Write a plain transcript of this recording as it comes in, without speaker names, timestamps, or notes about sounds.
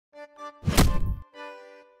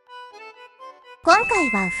今回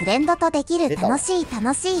はフレンドとできる楽しい移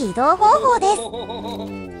動方法です。1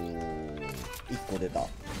個出た。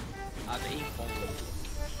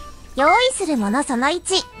用意するものその1。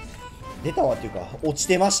出たわっていうか落ち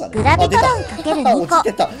てましたね。グラビトロンかける2個。落ち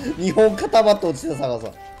てた。2本固まって落ちてた。坂さ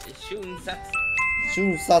ん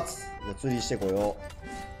瞬殺。じゃあ釣りしてこよ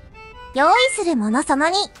う。用意するものその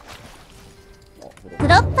2。プ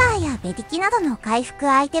ロッパーやベディキなどの回復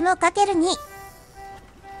アイテムかける2。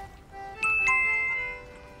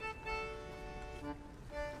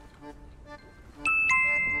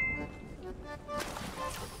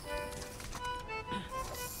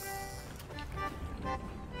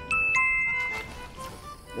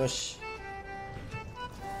よし。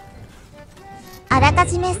あらか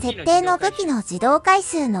じめ設定の武器の自動回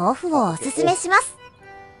数のオフをおすすめします。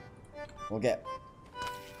OK。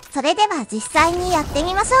それでは実際にやって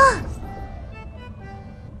みましょ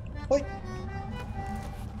う。はい。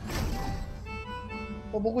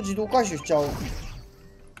僕自動回収しちゃう。1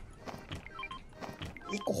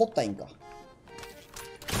個掘ったらいいんか。はい。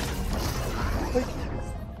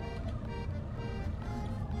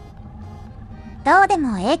どうで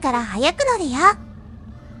もええから早く乗れや。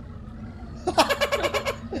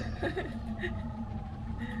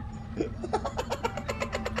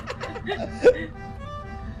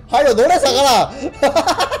はよ乗れさからよ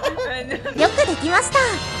くできました。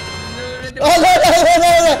あ、な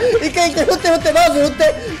一回来て振ってまず振っ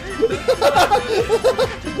て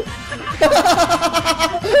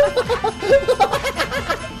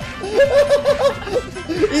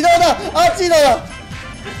移動だ。あっち移動だ。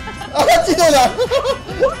あっち移動だ。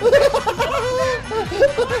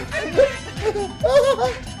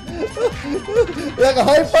なんか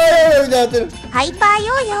ハイパーヨーヨーみたいになってる。ハイパー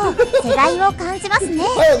ヨーヨー世代を感じますね。は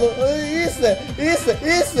い、いいっすね。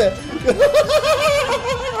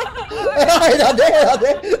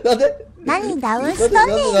なんで何ダウンしとんね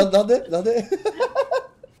ん。なんで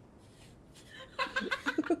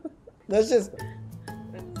何してんすか。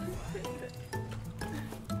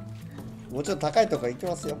もうちょっと高いとこ行き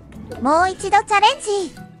ますよ。もう一度チャレン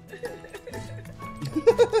ジ。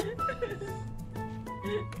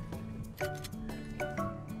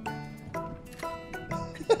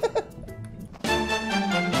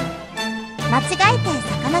間違えて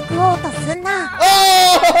魚食おうとすんな。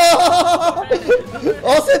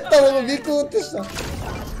焦ったのもビクーってした。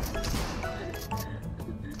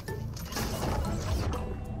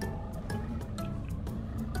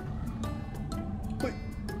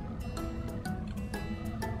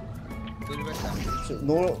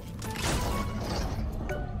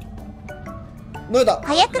乗れた。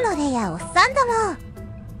早く乗れやおっさんども。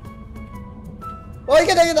あ、い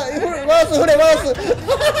けた。回す。お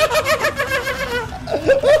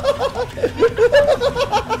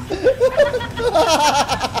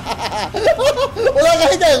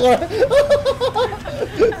腹痛いこれ。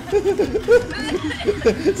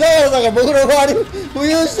ザワさんが僕の周り浮遊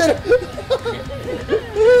してる。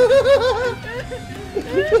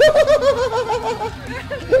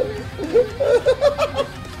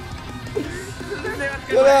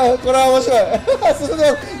これは面白い。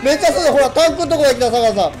めっちゃすぐほらタンクのとこが来た。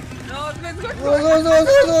坂さんそうす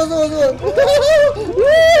ごい。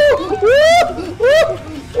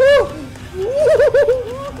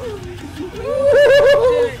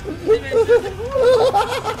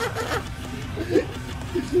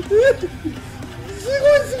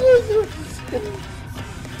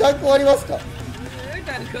タンク終わりますか。一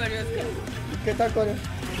回タンク終わりま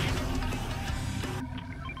す。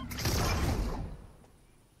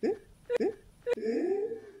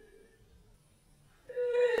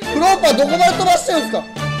クローパーどこまで飛ばしてるんですか。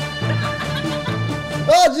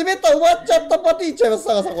あ、地べた埋まっちゃったパティいっちゃいます。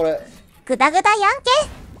坂さんこれグダグダやんけ。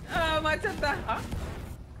埋まっちゃった。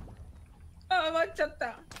埋まっちゃっ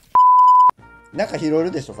た。なんか拾え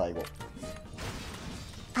るでしょ最後。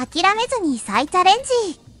諦めずに再チャレン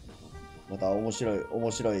ジ。また面白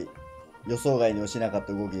い予想外にしなかっ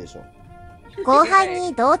た動きでしょ。後輩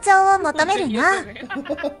に同調を求めるな。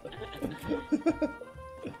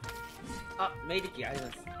あ、メディキありま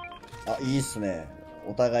す。あ、いいっすね。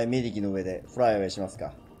お互いメディキの上でフライアウェイします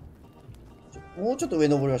か。もうちょっと上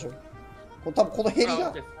登りましょう。多分このヘリ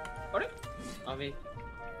があれあ、メディキ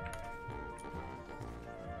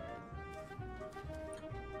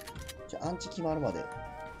じゃあアンチ決まるまで。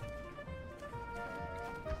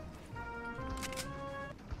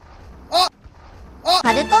フ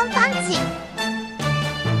ァルコンパンチ。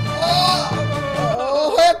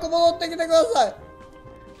早く戻ってきてください。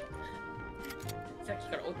さっき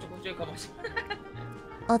からおっちょこちょいかもしれない。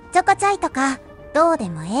おっちょこちょいとかどうで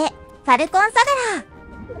もええ。ファルコンサガラ。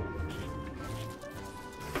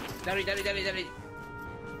だるいだるいだるいだるい。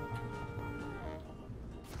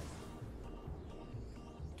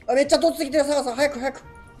あ、めっちゃ取ってきてる、サガさん、早く早く。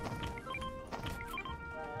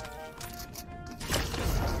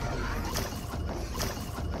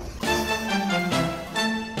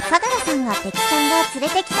相良さんが敵さんが連れ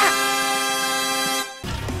てきた。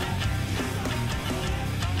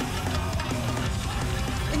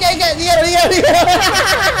いけいけ、逃げろ逃げろ逃げろ。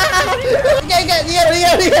いけいけ、逃げろ逃げ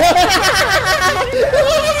ろ逃げろ。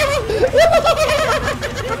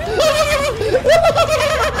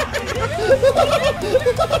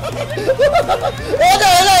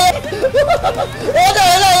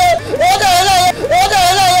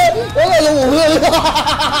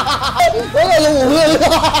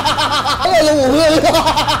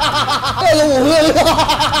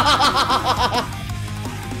我